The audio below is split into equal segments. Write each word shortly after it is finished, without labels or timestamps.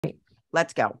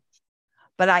let's go.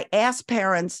 But I ask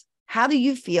parents, how do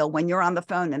you feel when you're on the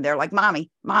phone and they're like,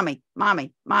 mommy, mommy,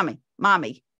 mommy, mommy,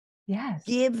 mommy? Yes.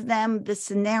 Give them the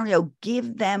scenario,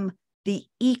 give them the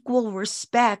equal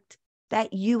respect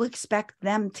that you expect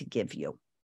them to give you.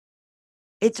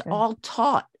 It's all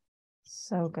taught.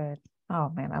 So good.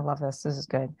 Oh man, I love this. This is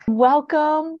good.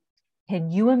 Welcome. Can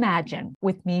you imagine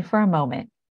with me for a moment?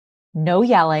 No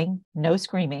yelling, no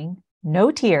screaming,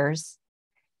 no tears.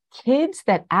 Kids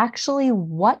that actually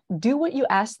do what you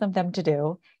ask them to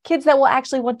do. Kids that will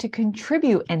actually want to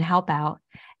contribute and help out.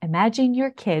 Imagine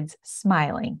your kids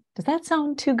smiling. Does that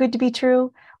sound too good to be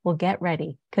true? Well, get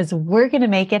ready because we're going to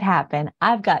make it happen.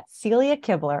 I've got Celia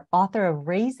Kibler, author of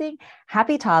Raising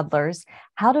Happy Toddlers,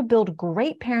 How to Build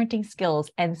Great Parenting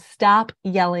Skills and Stop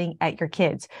Yelling at Your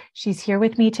Kids. She's here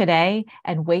with me today,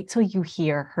 and wait till you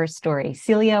hear her story.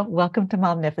 Celia, welcome to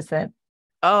Momnificent.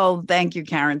 Oh, thank you,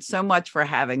 Karen, so much for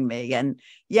having me. And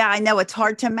yeah, I know it's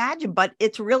hard to imagine, but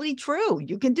it's really true.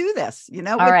 You can do this.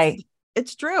 All right.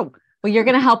 It's true. Well, you're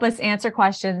going to help us answer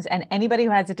questions, and anybody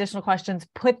who has additional questions,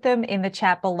 put them in the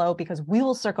chat below because we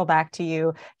will circle back to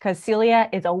you because Celia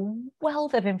is a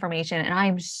wealth of information, and I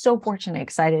am so fortunate and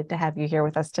excited to have you here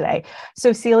with us today.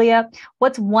 So Celia,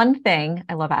 what's one thing,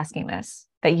 I love asking this,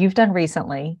 that you've done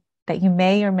recently that you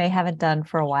may or may haven't done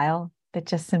for a while that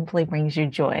just simply brings you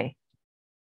joy?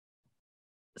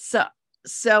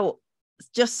 So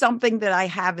just something that I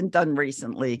haven't done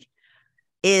recently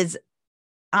is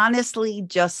honestly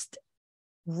just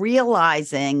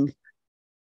realizing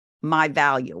my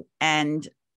value. And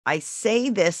I say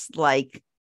this like,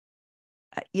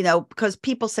 because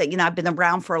people say, I've been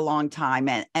around for a long time,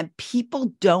 and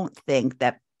people don't think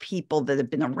that people that have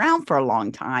been around for a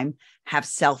long time have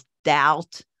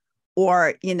self-doubt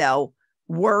or,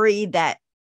 worry that,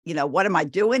 what am I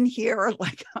doing here?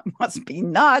 Like, I must be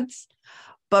nuts.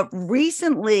 But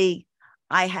recently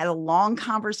I had a long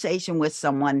conversation with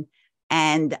someone,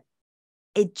 and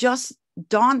it just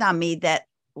dawned on me that,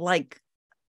 like,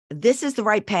 this is the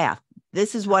right path.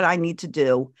 This is what I need to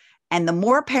do. And the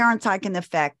more parents I can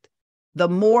affect, the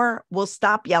more will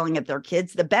stop yelling at their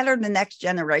kids, the better the next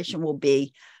generation will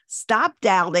be. Stop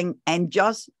doubting and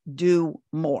just do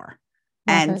more.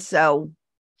 And so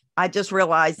I just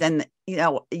realized, and,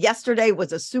 yesterday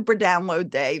was a super download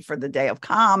day for the Day of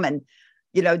Calm, and,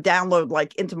 download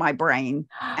like into my brain.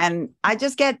 And I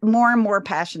just get more and more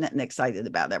passionate and excited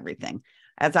about everything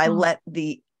as I let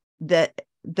the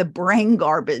brain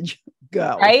garbage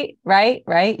go.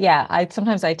 Right. Yeah.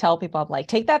 Sometimes I tell people, I'm like,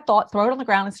 take that thought, throw it on the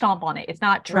ground and stomp on it. It's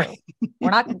not true.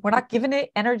 Right. We're not giving it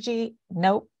energy.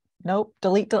 Nope.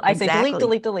 Delete. I say,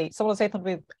 delete. Someone will say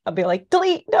something, I'll be like,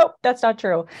 delete. Nope, that's not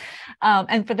true.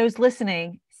 And for those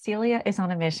listening, Celia is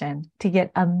on a mission to get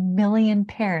 1 million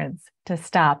parents to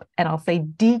stop, and I'll say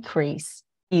decrease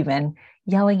even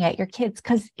yelling at your kids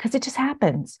because it just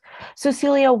happens. So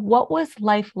Celia, what was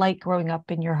life like growing up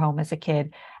in your home as a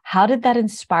kid? How did that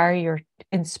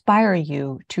inspire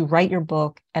you to write your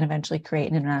book and eventually create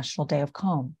an International Day of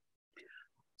Calm?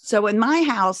 So in my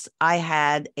house, I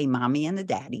had a mommy and a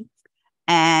daddy,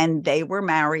 and they were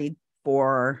married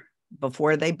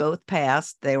before they both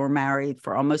passed, they were married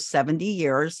for almost 70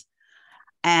 years,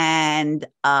 and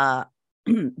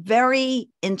very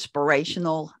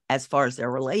inspirational as far as their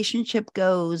relationship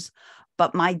goes.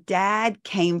 But my dad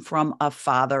came from a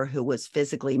father who was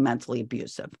physically, mentally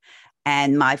abusive.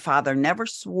 And my father never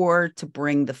swore to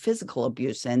bring the physical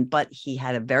abuse in, but he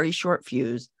had a very short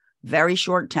fuse, very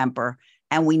short temper,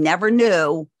 and we never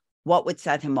knew what would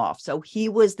set him off. So he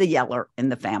was the yeller in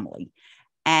the family.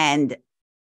 And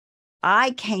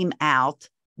I came out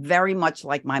very much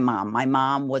like my mom. My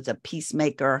mom was a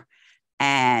peacemaker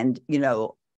and,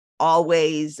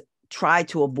 always tried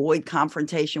to avoid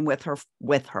confrontation with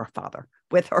her father,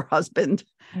 with her husband.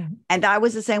 Mm-hmm. And I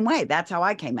was the same way. That's how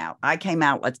I came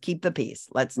out. Let's keep the peace.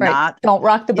 Let's not. Don't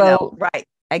rock the boat. Right.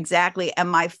 Exactly. And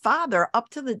my father, up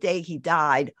to the day he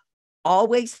died,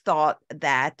 always thought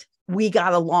that we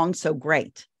got along so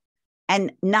great.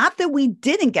 And not that we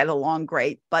didn't get along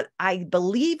great, but I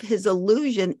believe his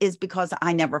illusion is because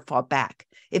I never fought back.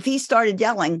 If he started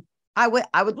yelling, I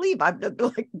would leave. I'd be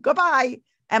like, goodbye.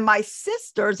 And my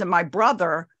sisters and my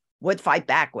brother would fight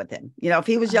back with him. If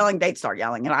he was yelling, they'd start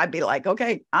yelling. And I'd be like,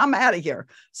 okay, I'm out of here.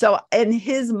 So in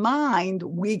his mind,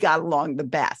 we got along the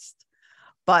best.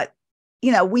 But,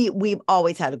 we've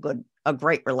always had a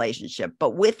great relationship.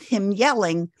 But with him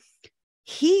yelling,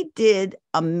 he did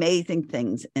amazing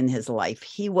things in his life.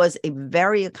 He was a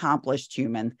very accomplished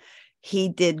human. He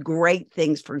did great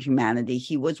things for humanity.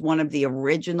 He was one of the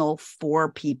original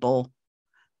 4 people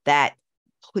that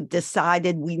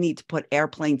decided we need to put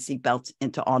airplane seatbelts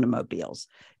into automobiles.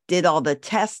 did all the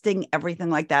testing, everything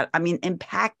like that. I mean,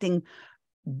 impacting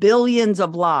billions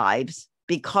of lives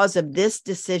because of this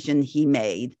decision he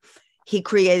made. He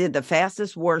created the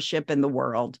fastest warship in the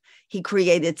world. He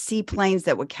created seaplanes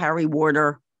that would carry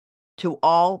water to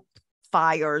all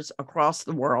fires across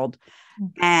the world.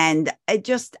 And it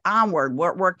just onward,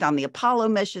 worked on the Apollo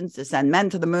missions to send men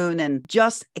to the moon, and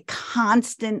just a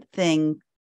constant thing,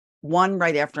 one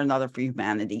right after another for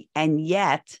humanity. And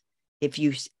yet, if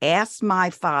you ask my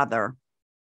father,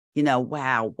 you know,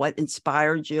 wow, what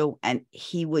inspired you? And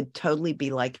he would totally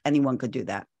be like, anyone could do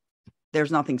that.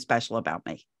 There's nothing special about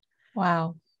me.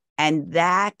 Wow. And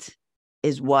that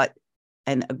is what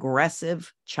an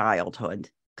aggressive childhood,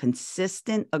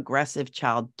 consistent aggressive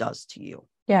child does to you.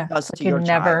 Yeah. Does Like to you're your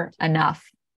never child.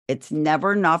 enough. It's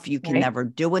never enough. You can never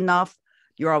do enough.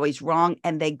 You're always wrong.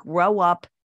 And they grow up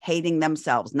hating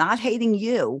themselves, not hating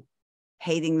you,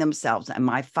 hating themselves. And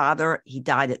my father, he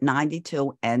died at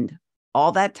 92. And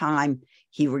all that time,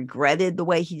 he regretted the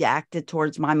way he acted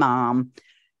towards my mom,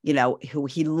 you know, who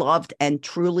he loved and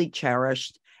truly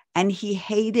cherished. And he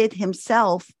hated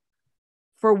himself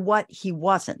for what he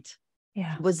wasn't.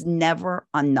 Yeah. He was never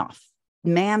enough.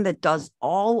 Man that does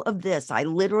all of this. I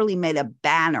literally made a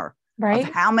banner of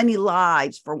how many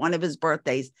lives for one of his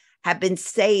birthdays have been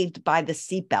saved by the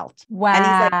seatbelt. Wow. And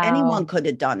he's like, anyone could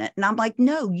have done it. And I'm like,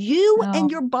 no, you and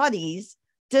your buddies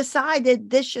decided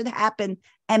this should happen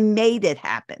and made it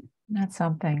happen. That's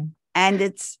something. And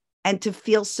to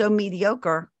feel so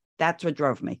mediocre, that's what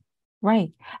drove me.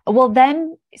 Right. Well,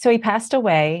 then, so he passed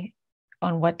away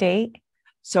on what date?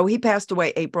 So he passed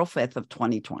away April 5th of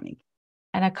 2020.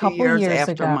 And a couple 2 years years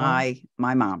after ago,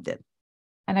 my mom did.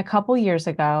 And a couple years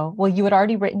ago, well, you had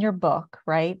already written your book,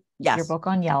 right? Yes. Your book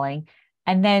on yelling.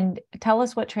 And then tell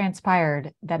us what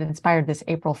transpired that inspired this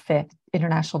April 5th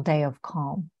International Day of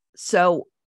Calm. So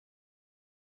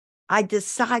I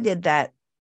decided that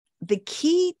the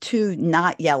key to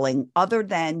not yelling, other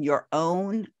than your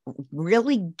own,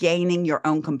 really gaining your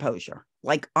own composure,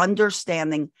 like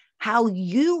understanding how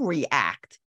you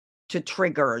react to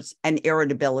triggers and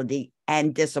irritability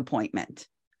and disappointment,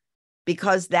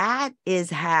 because that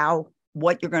is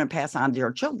what you're going to pass on to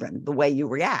your children, the way you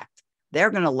react.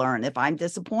 They're going to learn, if I'm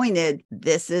disappointed,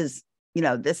 this is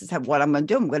what I'm going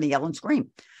to do. I'm going to yell and scream.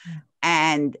 Yeah.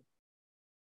 And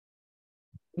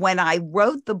when I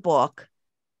wrote the book,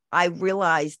 I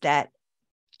realized that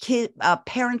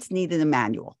parents needed a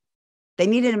manual. They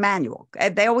needed a manual.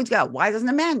 They always go, why doesn't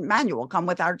a manual come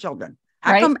with our children?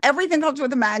 How come everything comes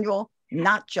with a manual,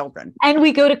 not children? And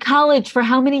we go to college for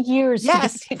how many years?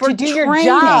 Yes, to do your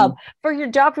job, for the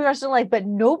rest of your life. But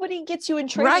nobody gets you in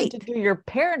training to do your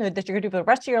parenthood that you're going to do for the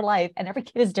rest of your life. And every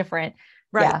kid is different.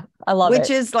 Right. Yeah, I love it. Which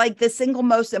is like the single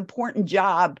most important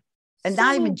job. And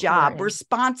not even job,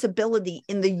 responsibility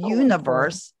in the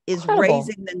universe is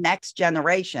raising the next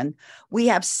generation. We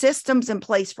have systems in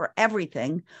place for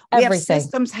everything. We have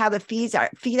systems how to feed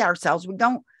ourselves.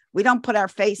 We don't put our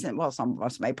face in, well, some of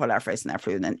us may put our face in our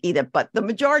food and eat it, but the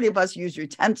majority of us use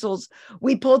utensils.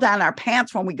 We pull down our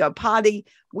pants when we go potty.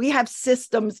 We have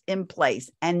systems in place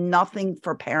and nothing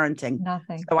for parenting.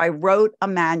 Nothing. So I wrote a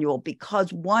manual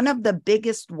because one of the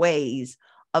biggest ways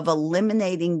of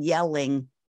eliminating yelling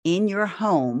in your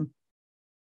home,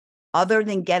 other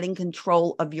than getting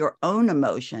control of your own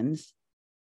emotions,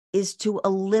 is to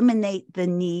eliminate the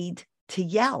need to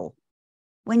yell.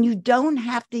 When you don't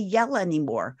have to yell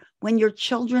anymore, when your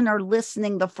children are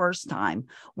listening the first time,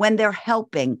 when they're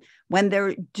helping, when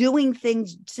they're doing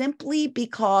things simply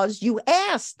because you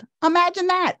asked. Imagine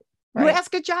that. Right. You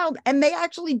ask a child and they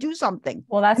actually do something.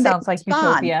 Well, that sounds like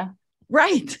utopia.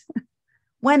 Right.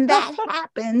 When that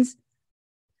happens,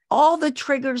 all the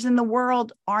triggers in the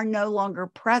world are no longer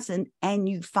present, and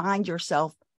you find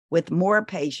yourself with more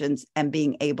patience and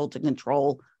being able to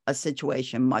control a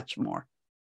situation much more.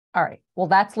 All right. Well,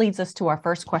 that leads us to our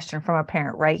first question from a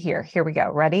parent right here. Here we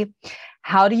go. Ready?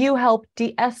 How do you help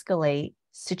de-escalate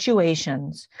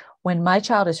situations when my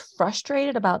child is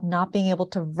frustrated about not being able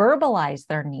to verbalize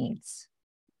their needs?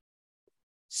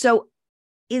 So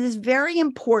it is very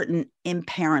important in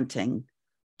parenting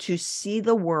to see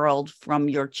the world from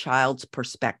your child's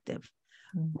perspective.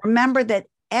 Mm-hmm. Remember that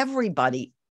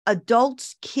everybody,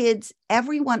 adults, kids,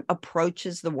 everyone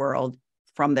approaches the world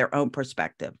from their own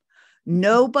perspective.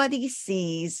 Nobody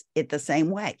sees it the same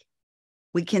way.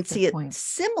 We can see it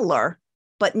similar,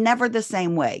 but never the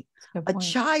same way. A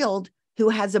child who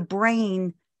has a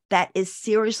brain that is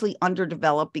seriously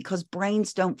underdeveloped, because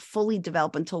brains don't fully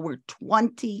develop until we're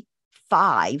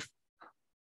 25,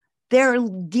 they're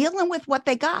dealing with what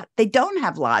they got. They don't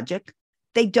have logic.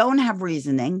 They don't have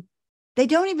reasoning. They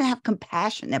don't even have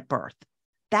compassion at birth.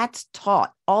 That's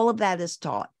taught. All of that is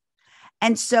taught.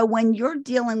 And so when you're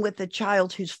dealing with a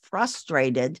child who's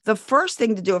frustrated, the first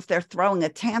thing to do if they're throwing a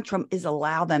tantrum is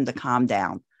allow them to calm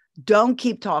down. Don't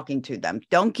keep talking to them.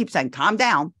 Don't keep saying, calm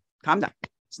down,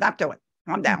 stop doing it,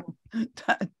 calm down.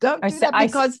 Don't do that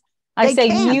because I say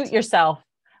can't. Mute yourself.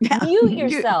 Yeah. Mute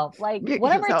yourself. Like mute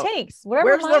whatever yourself. It takes.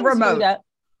 Whatever. Where's the remote?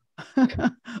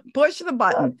 Push the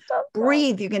button.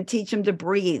 Breathe. You can teach them to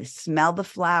breathe. Smell the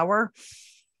flower.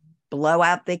 Blow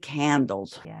out the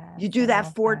candles. Yes, you do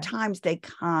that 4 times, they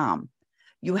calm.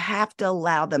 You have to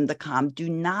allow them to calm. Do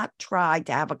not try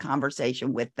to have a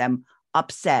conversation with them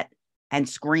upset and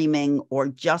screaming or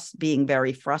just being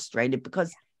very frustrated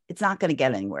because it's not going to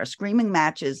get anywhere. Screaming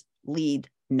matches lead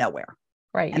nowhere.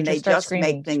 Right. And they just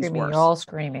make things worse. You're all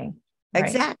screaming. Right.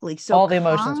 Exactly. So all the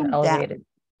emotions are elevated.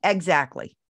 Down.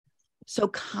 Exactly. So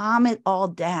calm it all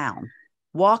down.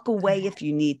 Walk away if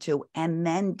you need to, and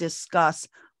then discuss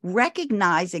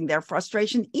recognizing their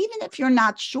frustration. Even if you're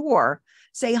not sure,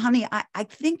 say, honey, I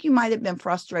think you might have been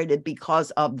frustrated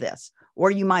because of this, or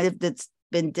you might have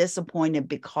been disappointed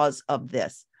because of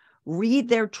this. Read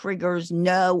their triggers.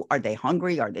 Know, are they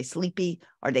hungry? Are they sleepy?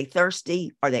 Are they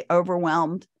thirsty? Are they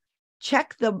overwhelmed?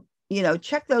 Check those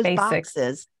basics.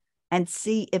 Boxes and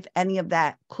see if any of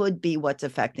that could be what's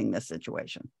affecting the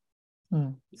situation.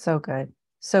 So good.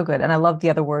 So good. And I love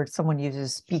the other word someone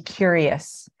uses, be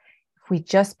curious. If we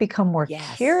just become more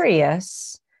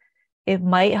curious, it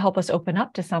might help us open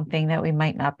up to something that we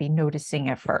might not be noticing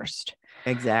at first.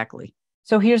 Exactly.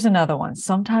 So here's another one.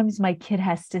 Sometimes my kid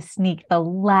has to sneak the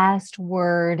last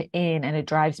word in and it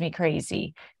drives me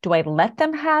crazy. Do I let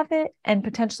them have it and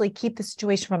potentially keep the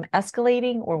situation from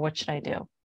escalating, or what should I do?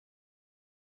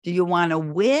 Do you want to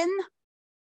win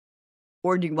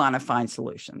or do you want to find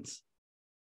solutions?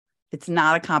 It's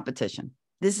not a competition.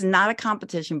 This is not a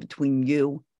competition between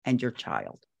you and your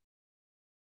child.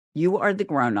 You are the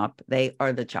grown-up. They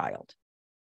are the child.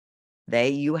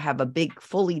 You have a big,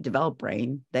 fully developed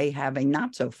brain. They have a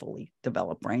not so fully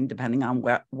developed brain, depending on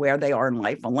where they are in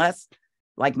life, unless,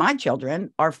 like my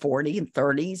children, are 40 and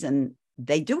 30s, and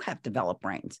they do have developed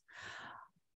brains.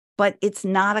 But it's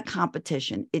not a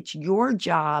competition. It's your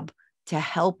job to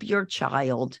help your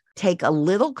child take a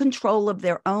little control of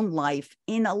their own life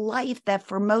in a life that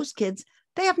for most kids,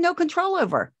 they have no control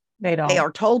over. They don't. They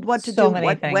are told what to do,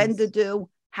 when to do,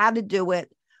 how to do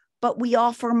it. But we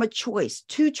offer them a choice,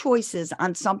 2 choices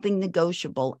on something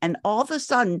negotiable. And all of a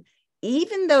sudden,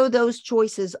 even though those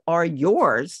choices are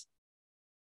yours,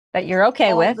 that you're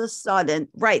okay with, all of a sudden,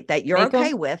 right, that you're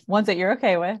okay with. Ones that you're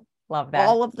okay with. Love that.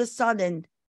 All of a sudden,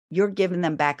 you're giving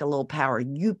them back a little power.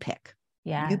 You pick.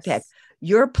 Yes. You pick.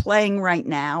 You're playing right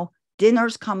now.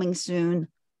 Dinner's coming soon.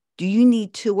 Do you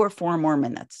need 2 or 4 more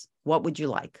minutes? What would you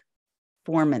like?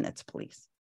 4 minutes, please.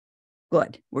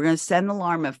 Good. We're going to set an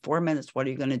alarm at 4 minutes. What are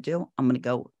you going to do? I'm going to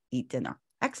go eat dinner.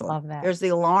 Excellent. Love that. There's the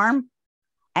alarm.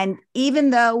 And even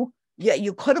though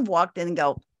you could have walked in and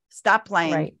go, stop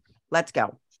playing. Right. Let's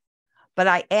go. But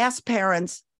I ask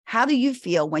parents, how do you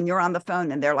feel when you're on the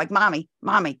phone and they're like, mommy,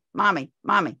 mommy, mommy,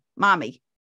 mommy, mommy?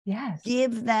 Yes.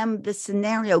 Give them the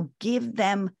scenario. Give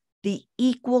them the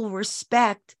equal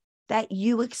respect that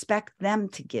you expect them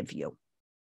to give you.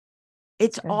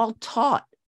 It's all taught.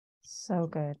 So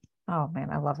good. Oh man,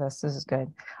 I love this. This is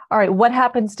good. All right. What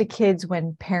happens to kids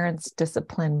when parents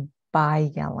discipline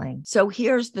by yelling? So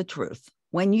here's the truth.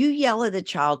 When you yell at a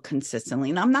child consistently,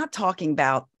 and I'm not talking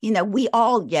about, we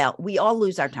all yell, we all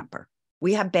lose our temper.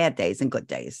 We have bad days and good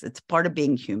days. It's part of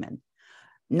being human.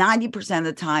 90% of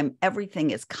the time,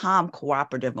 everything is calm,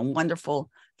 cooperative, and wonderful.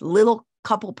 Little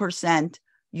couple percent,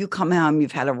 you come home,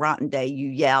 you've had a rotten day, you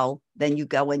yell, then you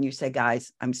go and you say,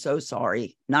 guys, I'm so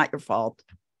sorry, not your fault.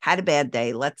 Had a bad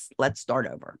day. Let's start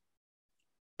over.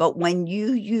 But when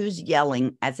you use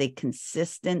yelling as a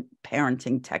consistent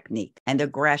parenting technique and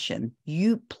aggression,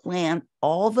 you plant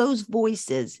all those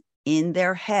voices in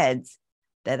their heads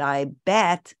that I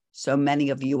bet so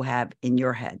many of you have in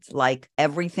your heads. Like,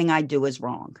 everything I do is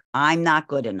wrong. I'm not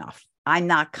good enough. I'm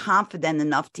not confident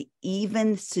enough to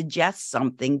even suggest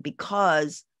something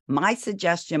because my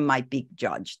suggestion might be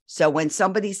judged. So when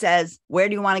somebody says, where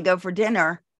do you want to go for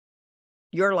dinner?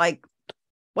 You're like,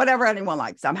 whatever anyone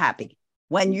likes, I'm happy.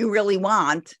 When you really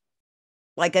want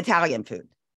like Italian food.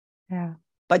 Yeah.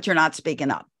 But you're not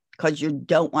speaking up because you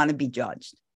don't want to be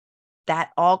judged.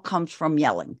 That all comes from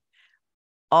yelling.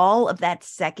 All of that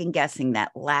second guessing,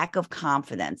 that lack of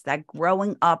confidence, that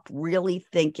growing up really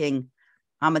thinking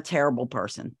I'm a terrible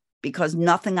person because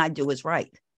nothing I do is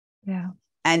right. Yeah.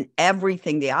 And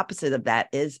everything, the opposite of that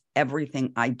is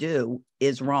everything I do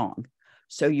is wrong.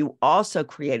 So you also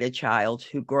create a child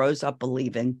who grows up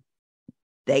believing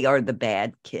they are the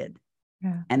bad kid.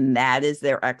 Yeah. And that is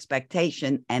their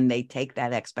expectation. And they take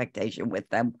that expectation with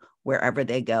them wherever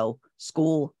they go,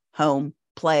 school, home,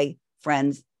 play,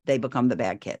 friends, they become the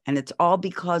bad kid. And it's all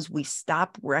because we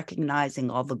stop recognizing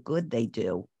all the good they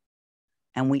do.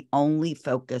 And we only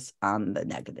focus on the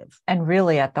negative. And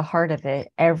really at the heart of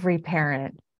it, every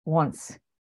parent wants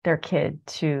their kid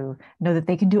to know that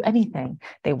they can do anything.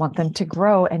 They want them to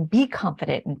grow and be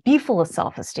confident and be full of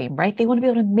self-esteem, right? They want to be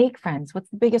able to make friends. What's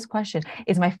the biggest question?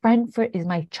 Is my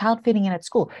child fitting in at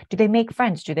school? Do they make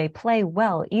friends? Do they play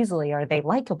well, easily? Are they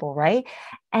likable, right?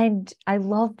 And I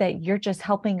love that you're just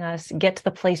helping us get to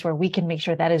the place where we can make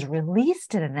sure that is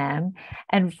released in them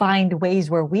and find ways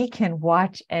where we can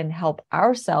watch and help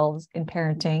ourselves in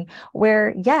parenting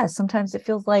where, yes, sometimes it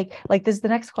feels like this is the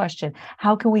next question.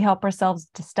 How can we help ourselves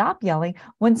to stop yelling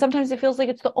when sometimes it feels like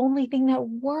it's the only thing that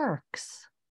works?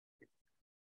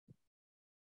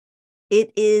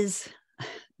 It is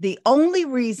the only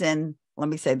reason, let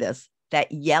me say this,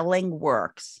 that yelling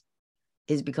works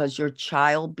is because your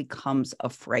child becomes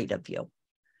afraid of you.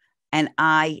 And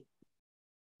I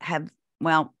have,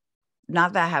 well,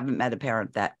 not that I haven't met a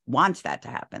parent that wants that to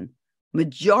happen.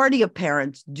 Majority of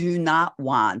parents do not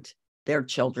want their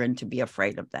children to be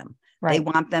afraid of them. Right. They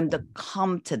want them to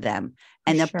come to them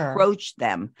and approach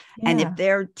them. Yeah. And if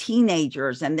they're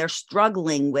teenagers and they're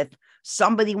struggling with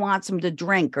somebody wants them to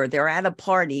drink or they're at a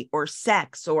party or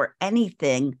sex or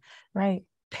anything, right?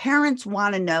 Parents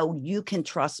want to know you can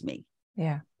trust me.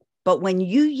 Yeah. But when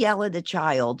you yell at a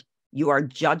child, you are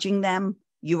judging them,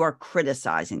 you are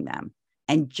criticizing them.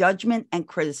 And judgment and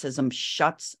criticism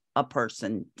shuts a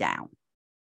person down.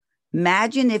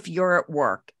 Imagine if you're at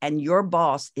work and your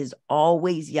boss is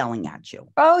always yelling at you.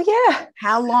 Oh, yeah.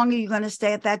 How long are you going to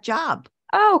stay at that job?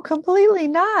 Oh, completely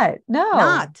not. No.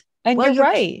 Not. And well, you're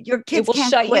right. Your kids will can't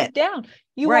shut quit. you down.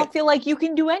 You won't feel like you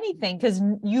can do anything because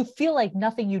you feel like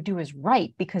nothing you do is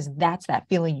right because that's that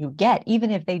feeling you get,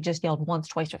 even if they just yelled once,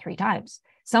 twice, or three times.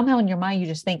 Somehow in your mind, you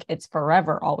just think it's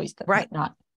forever, always right.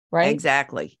 Not right.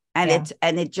 Exactly. And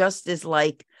it just is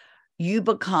like you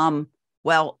become,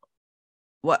 well,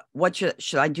 what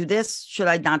should I do this? Should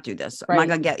I not do this? Am I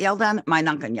going to get yelled at? Am I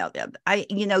not going to yell at?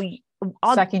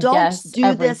 Adults do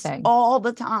everything. This all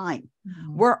the time.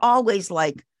 Mm-hmm. We're always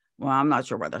like, well, I'm not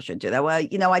sure whether I should do that. Well,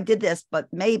 I did this, but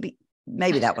maybe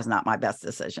that was not my best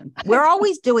decision. We're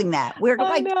always doing that. We're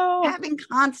like having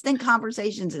constant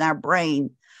conversations in our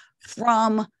brain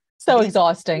from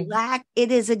exhausting.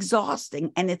 It is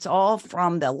exhausting. And it's all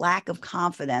from the lack of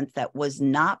confidence that was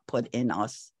not put in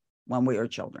us when we were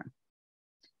children.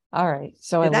 All right.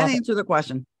 So did that answer the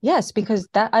question? Yes, because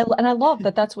I love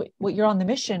that that's what you're on the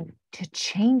mission to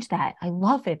change that. I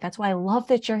love it. That's why I love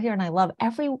that you're here. And I love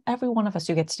every one of us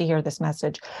who gets to hear this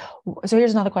message. So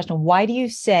here's another question. Why do you,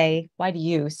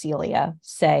 Celia,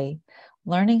 say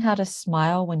learning how to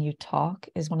smile when you talk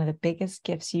is one of the biggest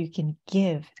gifts you can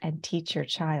give and teach your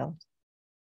child?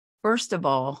 First of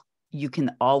all, you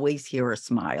can always hear a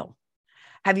smile.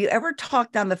 Have you ever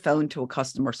talked on the phone to a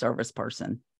customer service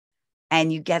person?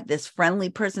 And you get this friendly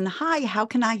person, hi, how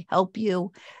can I help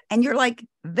you? And you're like,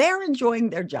 they're enjoying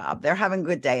their job. They're having a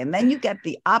good day. And then you get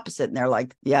the opposite. And they're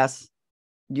like, yes,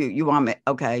 you want me?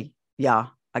 Okay. Yeah,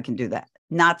 I can do that.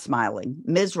 Not smiling,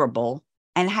 miserable.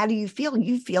 And how do you feel?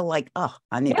 You feel like, oh,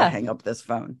 I need to hang up this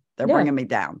phone. They're bringing me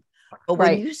down. But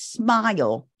when you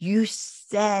smile, you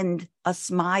send a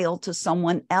smile to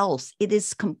someone else. It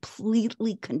is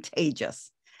completely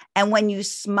contagious. And when you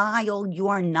smile, you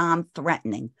are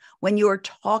non-threatening. When you are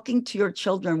talking to your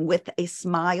children with a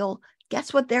smile,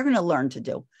 guess what they're going to learn to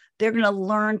do? They're going to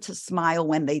learn to smile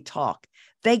when they talk.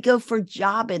 They go for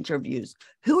job interviews.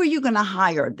 Who are you going to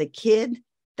hire? The kid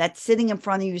that's sitting in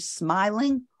front of you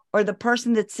smiling, or the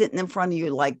person that's sitting in front of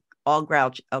you like all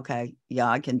grouchy? Okay, yeah,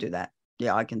 I can do that.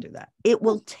 Yeah, I can do that. It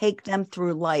will take them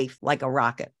through life like a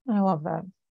rocket. I love that.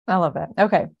 I love that.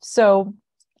 Okay, so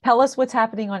tell us what's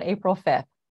happening on April 5th.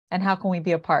 And how can we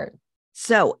be a part?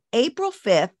 So April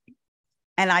 5th,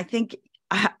 and I think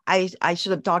I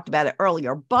should have talked about it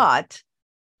earlier, but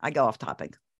I go off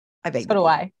topic. So do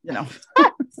I.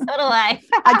 So do I.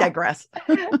 I digress.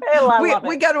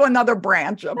 We go to another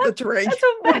branch of the tree.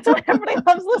 That's what everybody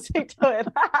loves listening to it.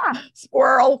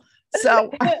 Squirrel.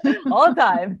 So all the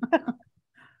time.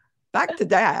 Back to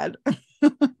Dad.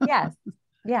 Yes.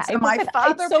 Yeah. So my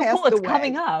father it's so passed cool. It's away.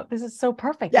 coming up. This is so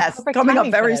perfect. Yes, coming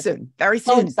up very soon. Very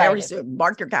soon. Very soon.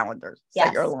 Mark your calendars. Yes.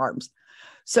 Set your alarms.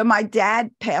 So my dad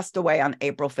passed away on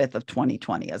April 5th of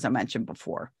 2020, as I mentioned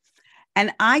before.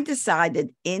 And I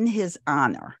decided in his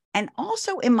honor, and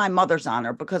also in my mother's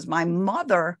honor, because my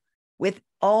mother with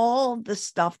all the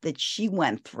stuff that she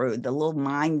went through, the little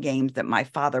mind games that my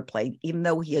father played, even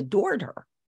though he adored her,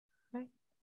 Right.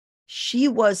 she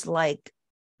was like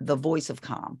the voice of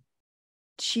calm.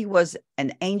 She was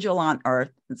an angel on earth.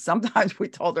 And sometimes we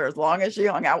told her, as long as she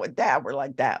hung out with Dad, we're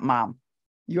like, Dad, Mom,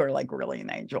 you're like really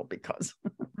an angel, because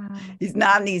Wow. he's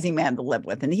not an easy man to live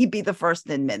with. And he'd be the first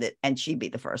to admit it, and she'd be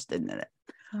the first to admit it.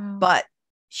 Wow. But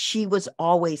she was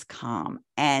always calm.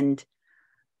 And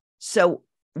so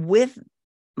with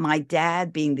my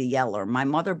dad being the yeller, my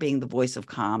mother being the voice of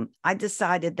calm, I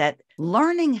decided that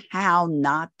learning how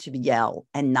not to yell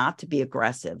and not to be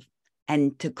aggressive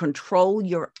and to control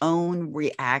your own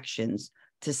reactions,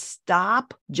 to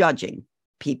stop judging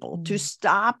people, to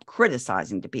stop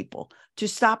criticizing the people, to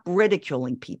stop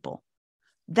ridiculing people,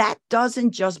 that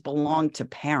doesn't just belong to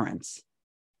parents.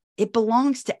 It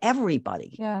belongs to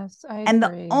everybody. Yes, I And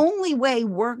agree. the only way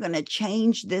we're going to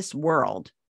change this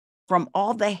world from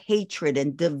all the hatred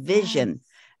and division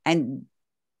and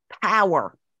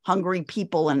power hungry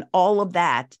people and all of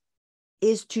that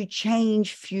is to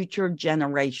change future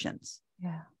generations.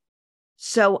 Yeah.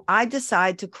 So I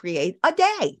decided to create a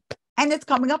day, and it's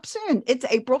coming up soon. It's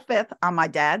April 5th on my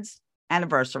dad's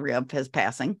anniversary of his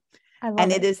passing.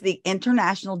 And it is the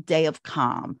International Day of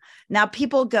Calm. Now,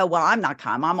 people go, well, I'm not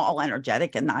calm. I'm all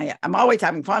energetic and I'm always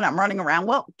having fun. I'm running around.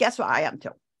 Well, guess what? I am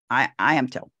too. I am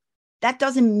too. That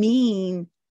doesn't mean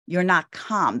you're not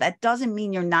calm. That doesn't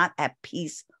mean you're not at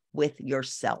peace with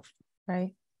yourself.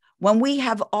 Right. When we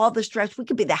have all the stress, we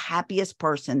could be the happiest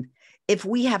person. If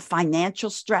we have financial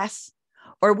stress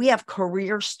or we have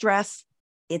career stress,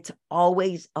 it's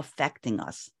always affecting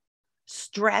us.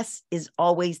 Stress is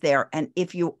always there. And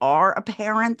if you are a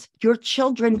parent, your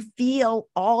children feel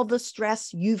all the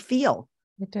stress you feel.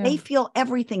 They feel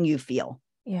everything you feel.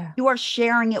 Yeah. You are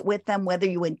sharing it with them, whether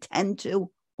you intend to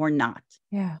or not.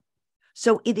 Yeah.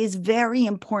 So it is very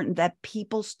important that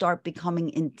people start becoming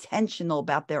intentional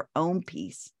about their own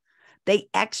peace. They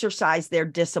exercise their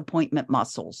disappointment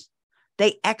muscles.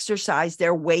 They exercise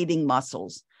their waiting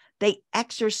muscles. They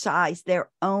exercise their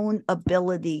own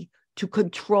ability to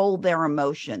control their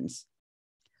emotions.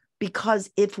 Because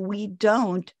if we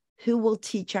don't, who will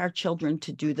teach our children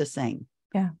to do the same?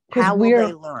 Yeah. How will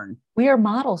they learn? We are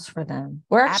models for them.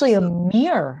 We're actually a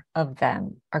mirror of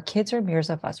them. Our kids are mirrors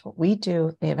of us. What we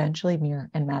do, they eventually mirror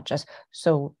and match us.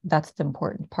 So that's the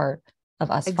important part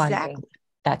of us finding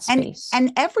that space.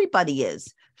 And everybody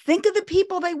is. Think of the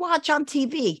people they watch on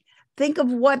TV. Think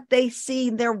of what they see,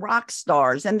 their rock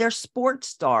stars and their sports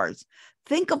stars.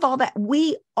 Think of all that.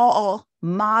 We all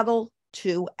model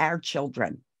to our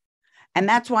children. And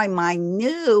that's why my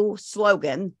new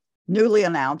slogan, newly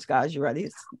announced, guys, you ready?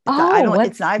 It's not even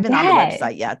on the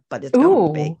website yet, but it's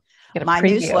going to be. My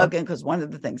new slogan, because one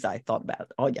of the things I thought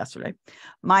about all yesterday,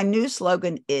 my new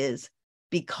slogan is,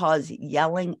 because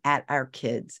yelling at our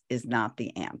kids is not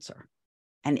the answer.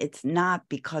 And it's not,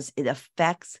 because it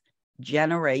affects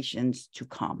generations to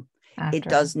come. It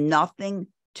does nothing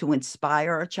to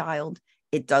inspire a child.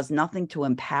 It does nothing to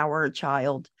empower a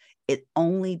child. It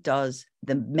only does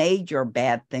the major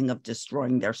bad thing of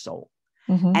destroying their soul.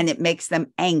 And it makes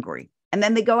them angry. And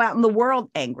then they go out in the world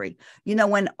angry. You know,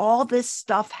 when all this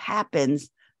stuff happens,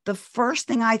 the first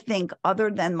thing I think,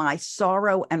 other than my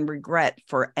sorrow and regret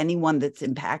for anyone that's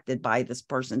impacted by this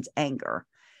person's anger,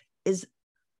 is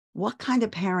what kind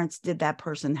of parents did that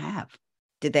person have?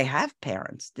 Did they have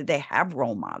parents? Did they have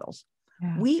role models?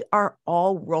 Yeah. We are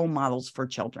all role models for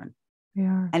children.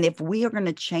 Yeah. And if we are going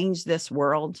to change this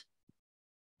world,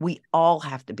 we all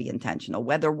have to be intentional,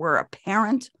 whether we're a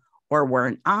parent or we're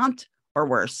an aunt or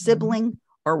we're a sibling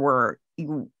or we're,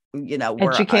 we're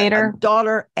educator, a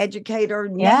daughter, educator,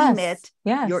 name it.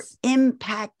 Yes. You're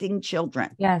impacting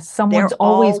children. Yes. Someone's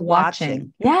always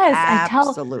watching. Yes.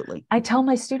 Absolutely. I tell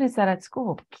my students that at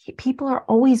school, people are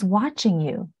always watching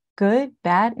you. Good,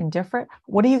 bad, indifferent.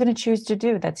 What are you going to choose to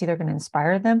do that's either going to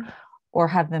inspire them or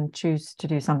have them choose to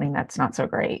do something that's not so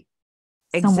great?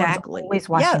 Exactly. Always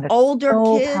watching. Yeah, older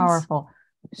kids, powerful.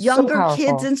 Younger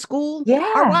kids in school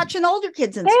are watching older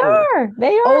kids in school.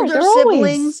 They are. Older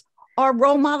siblings are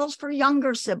role models for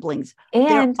younger siblings. And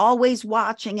they're always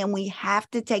watching, and we have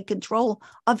to take control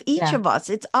of each of us.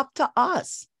 It's up to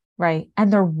us. Right.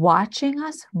 And they're watching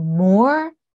us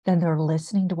more than they're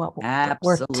listening to what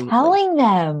we're telling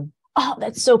them. Oh,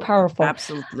 that's so powerful.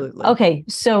 Absolutely. Okay.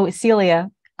 So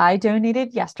Celia, I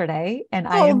donated yesterday, and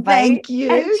I invite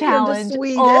and challenge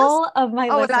all of my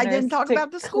listeners. I didn't talk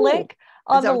about the school. Click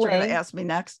on the link. You're going to ask me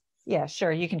next? Yeah,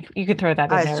 sure. You can throw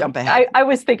that in there. Jump ahead. I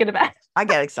was thinking about it. I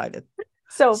get excited.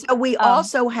 So we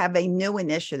also have a new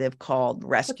initiative called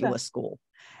Rescue a School.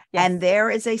 Yes. And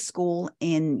there is a school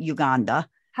in Uganda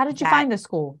How did you that, find the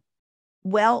school?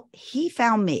 well, he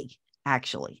found me,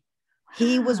 actually.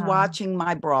 He was Wow. watching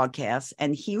my broadcast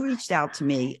and he reached out to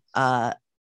me, I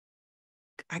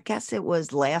guess it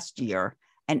was last year,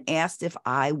 and asked if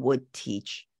I would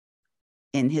teach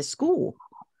in his school.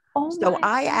 Oh So my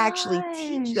I actually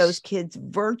teach those gosh. kids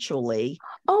virtually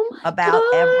Oh my about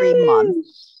every month,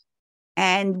 gosh.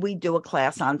 and we do a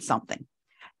class on something.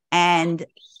 And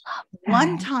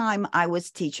one That. time I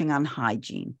was teaching on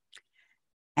hygiene,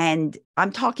 and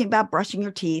I'm talking about brushing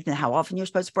your teeth and how often you're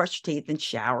supposed to brush your teeth and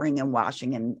showering and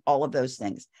washing and all of those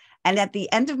things. And at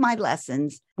the end of my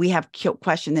lessons, we have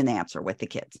question and answer with the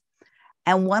kids.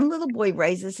 And one little boy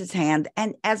raises his hand,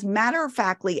 and as matter of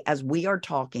factly, as we are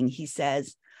talking, he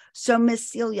says, "So, Miss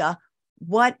Celia,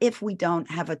 what if we don't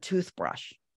have a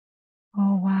toothbrush?"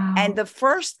 Oh, wow. And the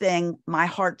first thing, my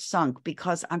heart sunk,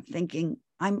 because I'm thinking,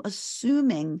 I'm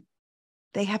assuming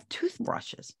they have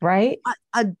toothbrushes, Right?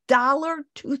 a dollar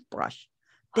toothbrush.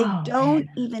 They Oh, don't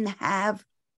man. even have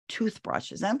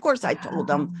toothbrushes. And of course, I told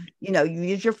them, Wow. you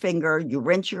use your finger, you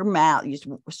rinse your mouth, you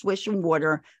swish in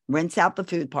water, rinse out the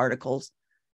food particles.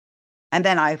 And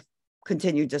then I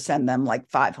continued to send them like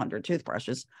 500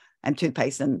 toothbrushes and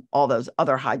toothpaste and all those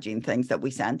other hygiene things that we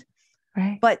send.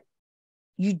 Right. But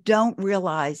you don't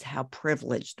realize how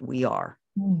privileged we are.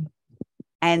 Mm.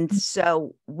 And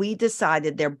so we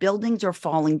decided their buildings are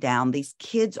falling down. These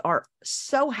kids are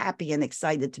so happy and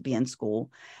excited to be in school.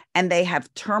 And they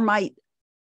have termite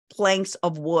planks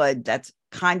of wood that's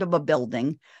kind of a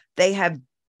building. They have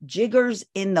jiggers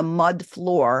in the mud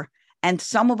floor, and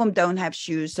some of them don't have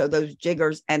shoes, so those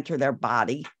jiggers enter their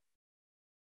body.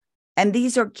 And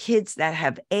these are kids that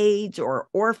have AIDS or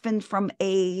orphaned from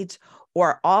AIDS,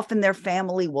 or often their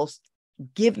family will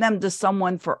give them to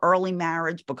someone for early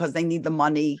marriage because they need the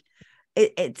money.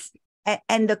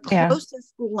 And the closest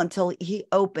school until he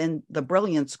opened the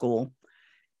Brilliant School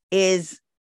is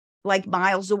like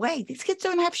miles away. These kids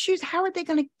don't have shoes. How are they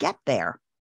going to get there?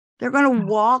 They're going to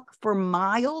walk for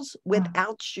miles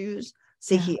without shoes.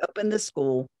 See, he opened the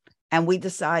school, and we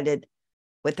decided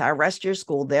with our rescue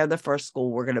school, they're the first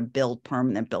school we're going to build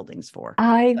permanent buildings for.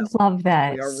 I love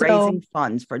that. We are raising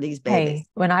funds for these babies. Hey,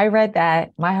 when I read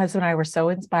that, my husband and I were so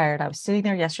inspired. I was sitting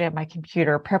there yesterday at my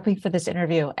computer prepping for this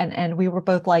interview, and we were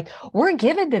both like, we're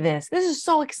given to this. This is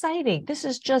so exciting. This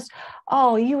is just,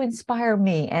 oh, you inspire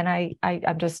me. And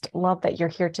I just love that you're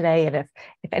here today. And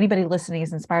if anybody listening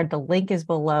is inspired, the link is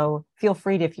below. Feel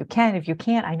free to, if you can. If you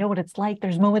can't, I know what it's like.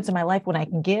 There's moments in my life when I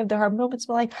can give. There are moments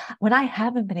in my life when I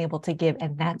haven't been able to give,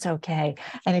 and that's okay.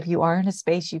 And if you are in a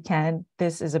space you can,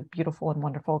 this is a beautiful and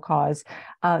wonderful cause.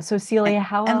 So Celia,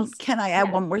 how else? Can I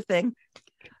add one more thing?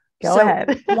 Go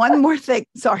ahead. One more thing.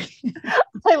 Sorry.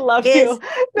 I love you.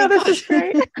 No, this is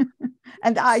great.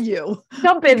 And you.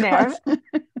 Jump in there.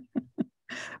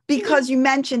 Because you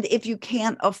mentioned if you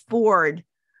can't afford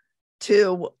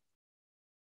to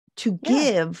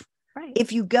give, right.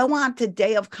 If you go on to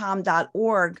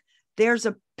dayofcalm.org, there's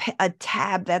a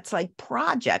tab that's like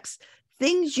projects,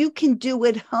 things you can do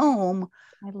at home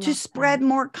to spread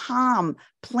more calm.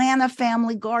 Plant a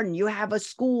family garden. You have a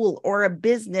school or a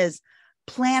business,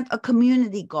 plant a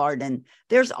community garden.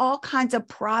 There's all kinds of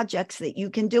projects that you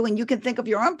can do, and you can think of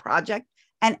your own project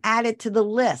and add it to the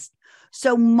list.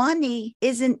 So money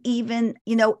isn't even,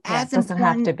 as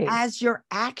important as your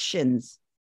actions,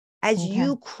 as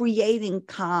you creating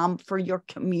calm for your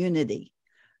community,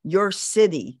 your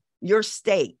city, your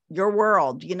state, your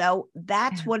world.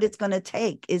 That's what it's going to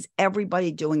take, is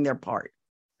everybody doing their part.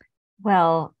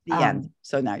 Well, the end.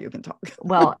 So now you can talk.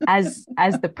 Well, as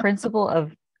the principal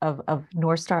of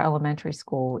North Star Elementary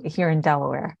School here in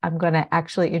Delaware, I'm going to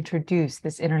actually introduce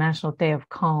this International Day of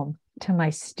Calm to my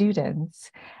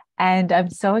students. And I'm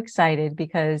so excited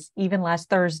because even last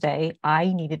Thursday,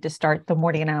 I needed to start the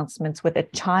morning announcements with a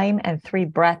chime and 3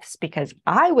 breaths because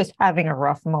I was having a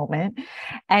rough moment.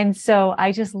 And so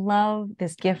I just love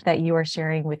this gift that you are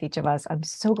sharing with each of us. I'm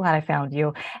so glad I found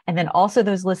you. And then also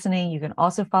those listening, you can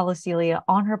also follow Celia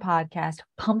on her podcast,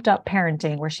 Pumped Up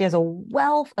Parenting, where she has a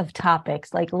wealth of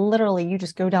topics. Like literally, you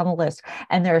just go down the list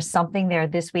and there's something there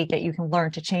this week that you can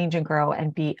learn to change and grow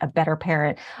and be a better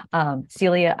parent.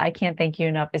 Celia, I can't thank you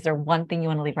enough. Is there one thing you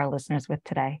want to leave our listeners with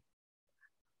today?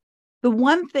 The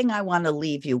one thing I want to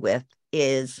leave you with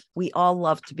is we all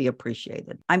love to be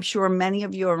appreciated. I'm sure many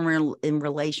of you are in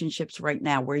relationships right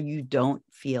now where you don't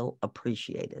feel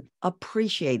appreciated.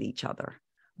 Appreciate each other.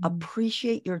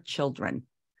 Appreciate your children.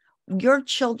 Your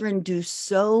children do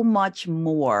so much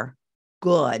more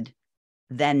good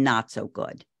than not so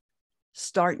good.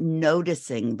 Start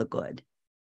noticing the good.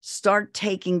 Start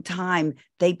taking time.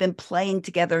 They've been playing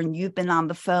together and you've been on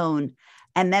the phone,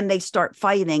 and then they start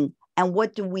fighting. And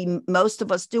what do most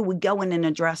of us do? We go in and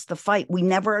address the fight. We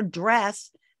never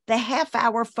address the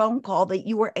half-hour phone call that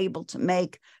you were able to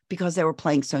make because they were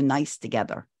playing so nice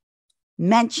together.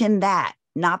 Mention that,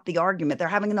 not the argument. They're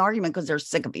having an argument because they're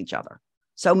sick of each other.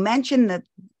 So mention that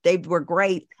they were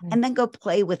great and then go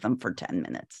play with them for 10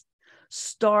 minutes.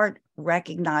 Start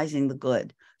recognizing the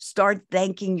good. Start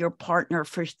thanking your partner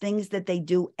for things that they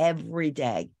do every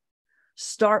day.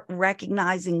 Start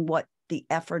recognizing what the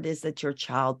effort is that your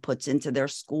child puts into their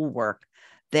schoolwork,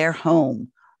 their home,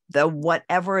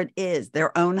 whatever it is,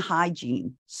 their own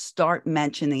hygiene. Start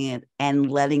mentioning it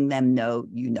and letting them know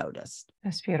you noticed.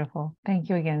 That's beautiful. Thank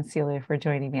you again, Celia, for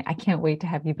joining me. I can't wait to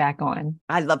have you back on.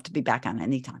 I'd love to be back on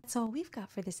anytime. That's all we've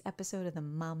got for this episode of the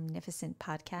Momnificent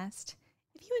Podcast.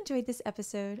 If you enjoyed this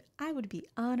episode, I would be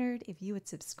honored if you would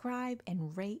subscribe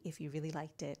and rate if you really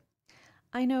liked it.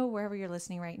 I know wherever you're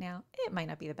listening right now, it might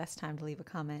not be the best time to leave a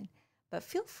comment, but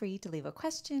feel free to leave a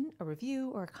question, a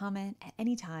review, or a comment at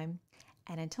any time.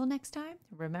 And until next time,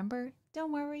 remember,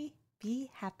 don't worry, be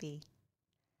happy.